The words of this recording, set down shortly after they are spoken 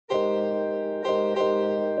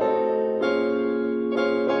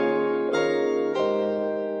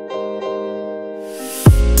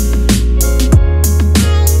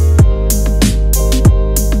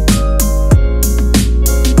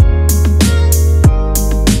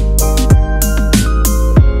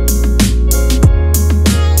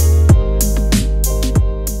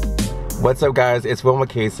What's up guys, it's Wil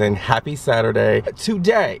Mikahson. Happy Saturday.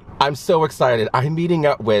 Today, I'm so excited. I'm meeting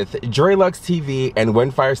up with DreLux TV and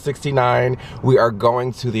Winfire 69. We are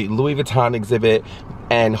going to the Louis Vuitton exhibit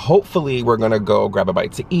and hopefully we're gonna go grab a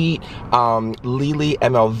bite to eat. Lily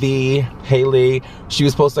MLV, Haley, she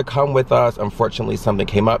was supposed to come with us. Unfortunately, something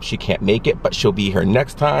came up. She can't make it, but she'll be here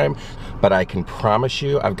next time. But I can promise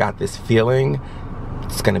you, I've got this feeling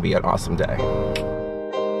it's gonna be an awesome day.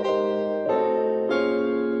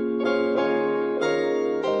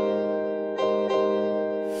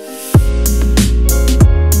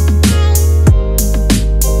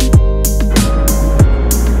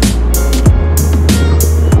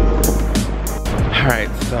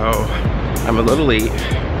 I'm a little late.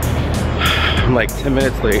 I'm like 10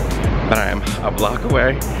 minutes late, but I am a block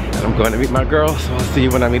away and I'm going to meet my girl, so I'll see you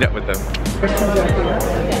when I meet up with them.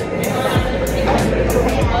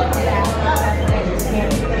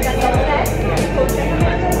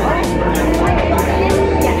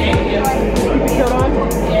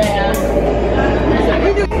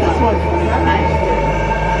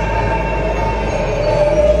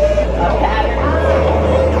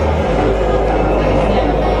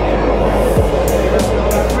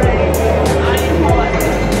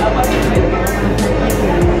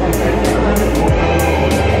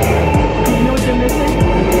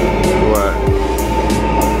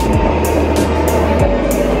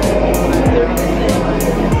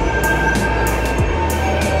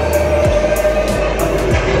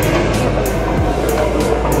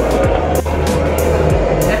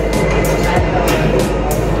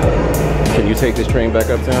 Take this train back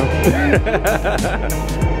uptown.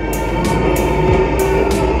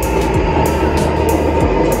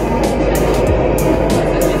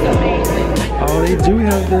 Oh, they do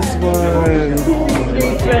have this one.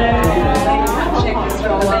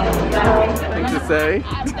 Thing to say?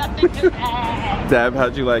 Deb,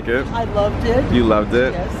 how'd you like it? I loved it. You loved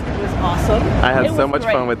it? Yes, it was awesome. I had so much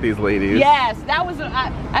fun with these ladies. Yes, that was,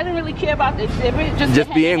 I didn't really care about the exhibit.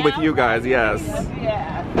 Just being with you guys, yes.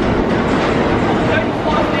 Yeah.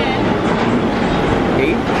 8?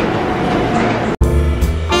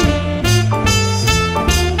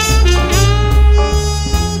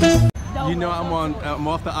 You know I'm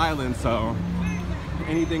off the island, so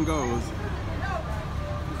anything goes.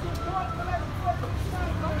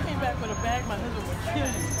 I came back with a bag, my husband would kill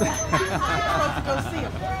you. I'm supposed to go see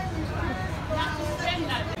him.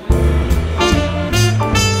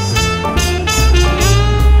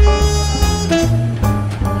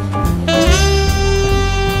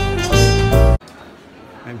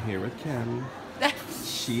 I'm here with Kim.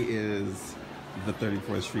 She is the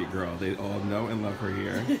 34th Street girl. They all know and love her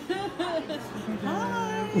here.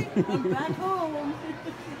 Hi, I'm back home.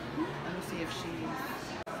 Let me see if she...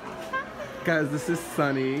 Guys, this is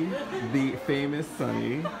Sunny, the famous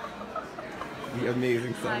Sunny. The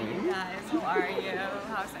amazing Sunny. Hi you guys, how are you?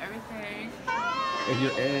 How's everything? If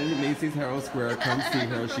you're in Macy's Herald Square, come see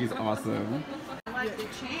her. She's awesome. I like the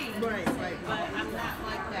chain, Right. but I'm not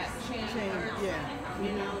like that chain girl, yeah.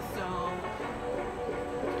 you know, so...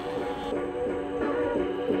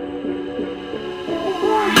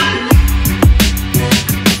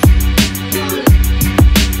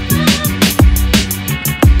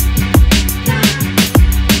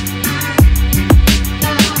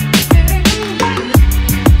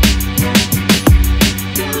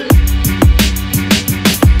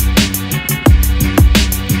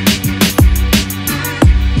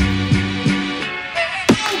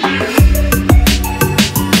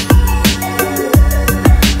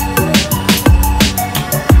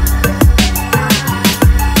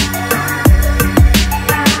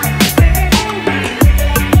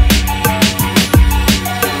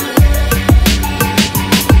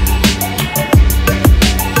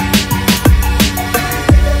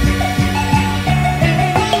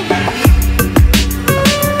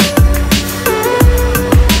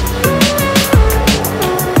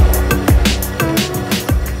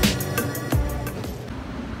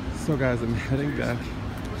 So guys, I'm heading back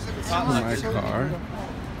to my car,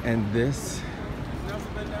 and this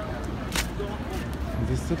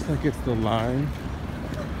looks like it's the line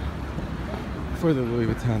for the Louis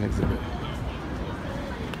Vuitton exhibit.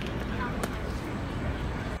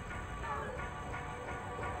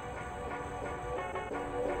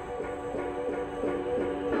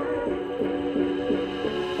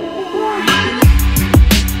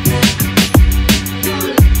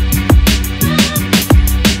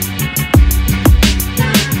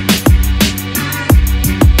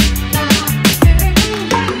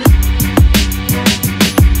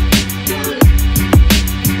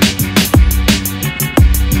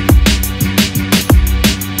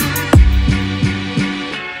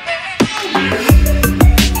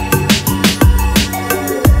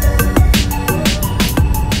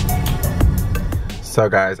 So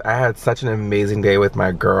guys, I had such an amazing day with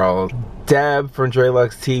my girls. Deb from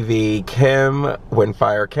DreLux TV, Kim,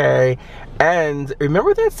 Winfire K, and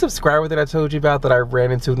remember that subscriber that I told you about that I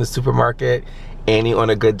ran into in the supermarket, Annie on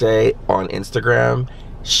a Good Day on Instagram?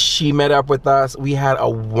 She met up with us. We had a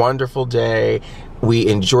wonderful day. We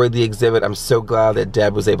enjoyed the exhibit. I'm so glad that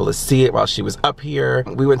Deb was able to see it while she was up here.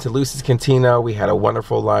 We went to Lucy's Cantina. We had a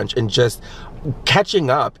wonderful lunch and just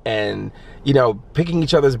catching up and, you know, picking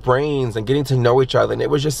each other's brains and getting to know each other. And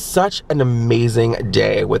it was just such an amazing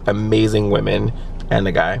day with amazing women and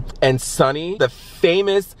a guy. And Sunny, the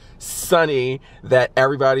famous Sunny that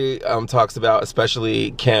everybody talks about,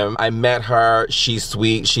 especially Kim. I met her. She's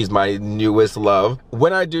sweet. She's my newest love.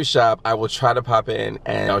 When I do shop, I will try to pop in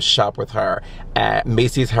and I'll shop with her at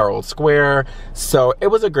Macy's Herald Square. So it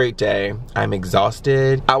was a great day. I'm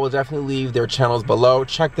exhausted. I will definitely leave their channels below.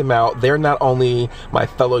 Check them out. They're not only my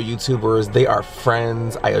fellow YouTubers, they are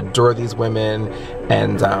friends. I adore these women,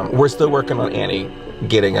 and we're still working on Annie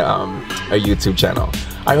getting a YouTube channel.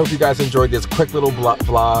 I hope you guys enjoyed this quick little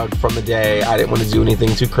vlog from the day. I didn't want to do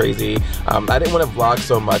anything too crazy. I didn't want to vlog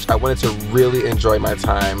so much. I wanted to really enjoy my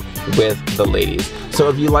time with the ladies. So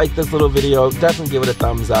if you like this little video, definitely give it a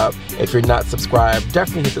thumbs up. If you're not subscribed,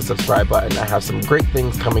 definitely hit the subscribe button. I have some great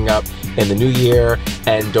things coming up in the new year.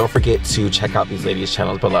 And don't forget to check out these ladies'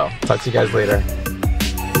 channels below. Talk to you guys later.